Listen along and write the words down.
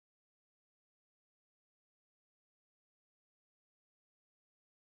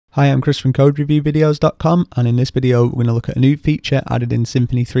Hi, I'm Chris from CodeReviewVideos.com, and in this video we're going to look at a new feature added in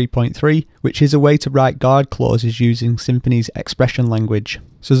Symfony 3.3, which is a way to write guard clauses using Symfony's expression language.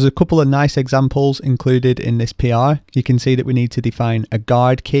 So there's a couple of nice examples included in this PR. You can see that we need to define a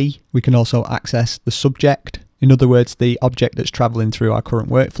guard key. We can also access the subject. In other words, the object that's traveling through our current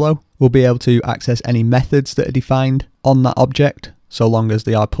workflow. We'll be able to access any methods that are defined on that object, so long as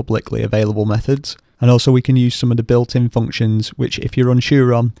they are publicly available methods. And also we can use some of the built-in functions, which if you're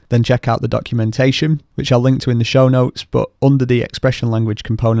unsure on, then check out the documentation, which I'll link to in the show notes. But under the expression language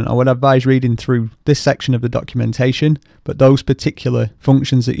component, I would advise reading through this section of the documentation. But those particular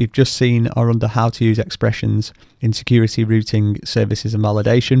functions that you've just seen are under how to use expressions in security, routing, services and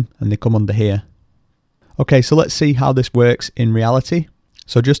validation, and they come under here. Okay, so let's see how this works in reality.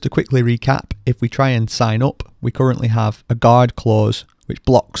 So just to quickly recap, if we try and sign up, we currently have a guard clause which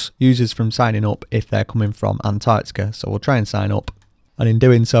blocks users from signing up if they're coming from Antarctica. So we'll try and sign up, and in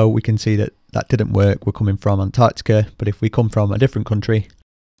doing so we can see that that didn't work. We're coming from Antarctica, but if we come from a different country,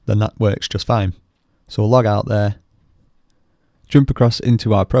 then that works just fine. So we'll log out there, jump across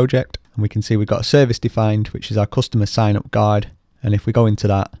into our project, and we can see we've got a service defined, which is our customer sign up guard. And if we go into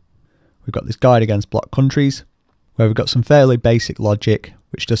that, we've got this guard against blocked countries, where we've got some fairly basic logic,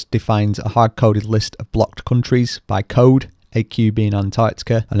 which just defines a hard-coded list of blocked countries by code, AQ being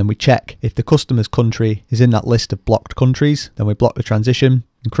Antarctica, and then we check if the customer's country is in that list of blocked countries, then we block the transition.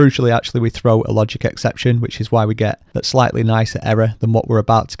 And crucially, actually, we throw a logic exception, which is why we get that slightly nicer error than what we're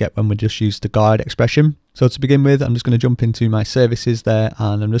about to get when we just use the guard expression. So to begin with, I'm just going to jump into my services there,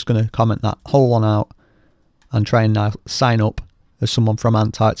 and I'm just going to comment that whole one out and try and now sign up as someone from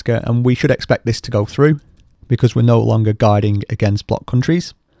Antarctica. And we should expect this to go through because we're no longer guarding against blocked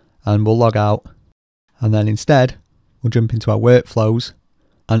countries. And we'll log out, and then instead we'll jump into our workflows,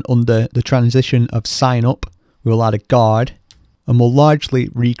 and under the transition of sign up, we'll add a guard, and we'll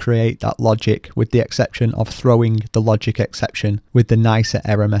largely recreate that logic with the exception of throwing the logic exception with the nicer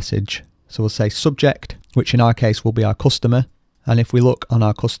error message. So we'll say subject, which in our case will be our customer. And if we look on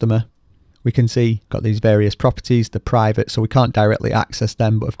our customer, we can see got these various properties, the private, so we can't directly access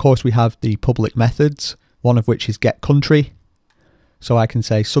them, but of course we have the public methods, one of which is get country. So I can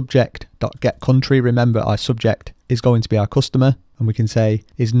say subject.getCountry. Remember, our subject is going to be our customer, and we can say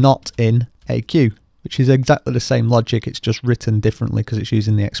is not in AQ, which is exactly the same logic. It's just written differently because it's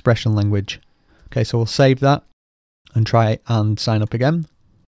using the expression language. Okay, so we'll save that and try and sign up again.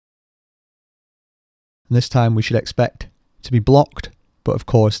 And this time we should expect to be blocked, but of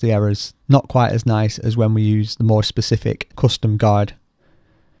course the error's not quite as nice as when we use the more specific custom guard.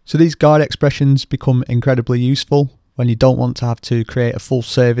 So these guard expressions become incredibly useful when you don't want to have to create a full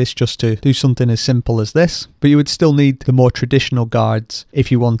service just to do something as simple as this. But you would still need the more traditional guards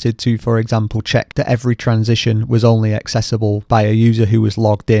if you wanted to, for example, check that every transition was only accessible by a user who was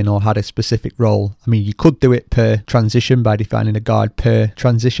logged in or had a specific role. I mean, you could do it per transition by defining a guard per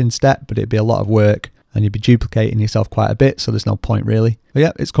transition step, but it'd be a lot of work and you'd be duplicating yourself quite a bit, so there's no point really. But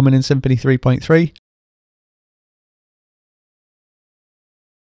yeah, it's coming in Symfony 3.3.